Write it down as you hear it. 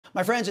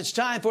My friends, it's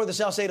time for the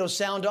Salcedo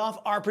Sound Off.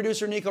 Our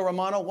producer, Nico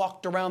Romano,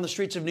 walked around the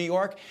streets of New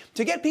York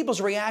to get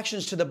people's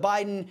reactions to the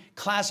Biden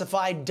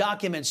classified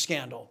document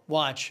scandal.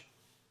 Watch.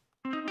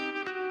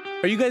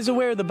 Are you guys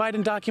aware of the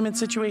Biden document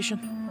situation?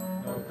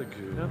 I don't think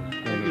you. No?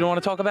 You don't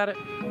want to talk about it?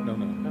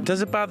 No.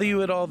 Does it bother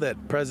you at all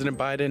that President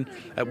Biden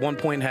at one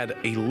point had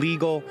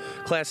illegal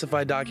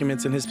classified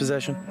documents in his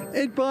possession?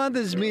 It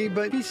bothers me,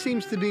 but he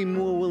seems to be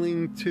more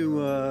willing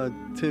to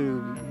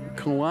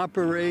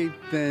cooperate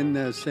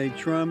than, say,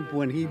 Trump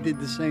when he did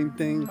the same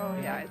thing. Oh,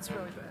 yeah, it's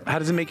really bad. How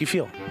does it make you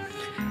feel?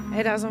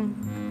 It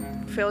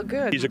doesn't feel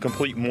good. He's a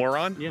complete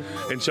moron, Yeah.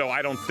 and so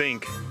I don't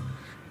think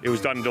it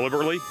was done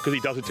deliberately because he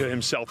does it to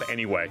himself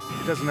anyway.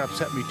 It doesn't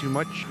upset me too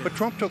much, but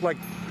Trump took like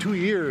 2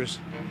 years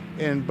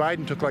and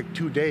Biden took like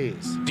 2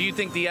 days. Do you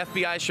think the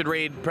FBI should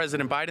raid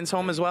President Biden's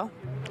home as well?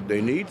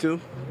 They need to.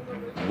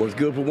 What's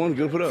good for one,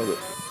 good for the other.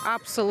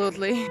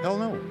 Absolutely. Hell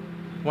no,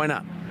 Why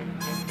not?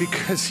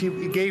 because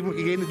he gave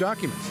him the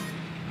documents.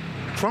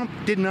 Trump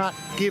did not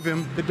give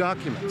him the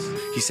documents.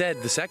 He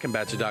said the second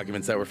batch of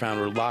documents that were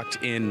found were locked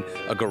in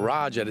a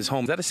garage at his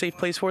home. Is that a safe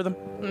place for them?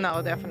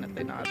 No,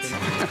 definitely not.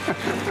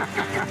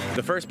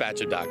 The first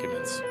batch of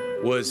documents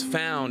was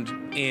found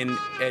in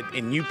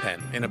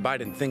UPenn, in a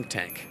Biden think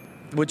tank,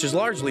 which is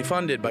largely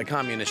funded by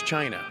communist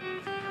China.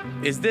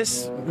 Is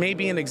this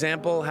maybe an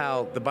example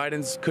how the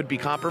Bidens could be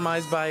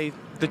compromised by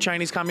the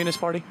Chinese Communist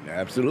Party?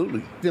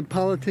 Absolutely. The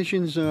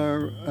politicians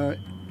are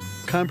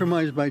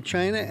compromised by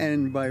China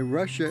and by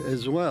Russia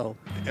as well.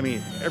 I mean,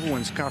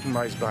 everyone's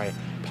compromised by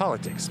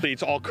politics.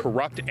 It's all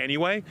corrupt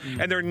anyway,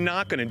 and they're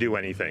not going to do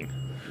anything,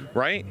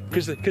 right?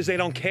 Because they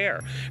don't care,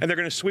 and they're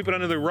going to sweep it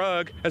under the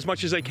rug as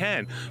much as they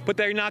can, but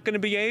they're not going to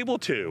be able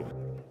to.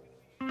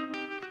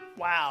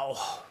 Wow.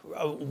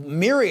 A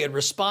myriad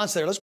response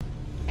there. Let's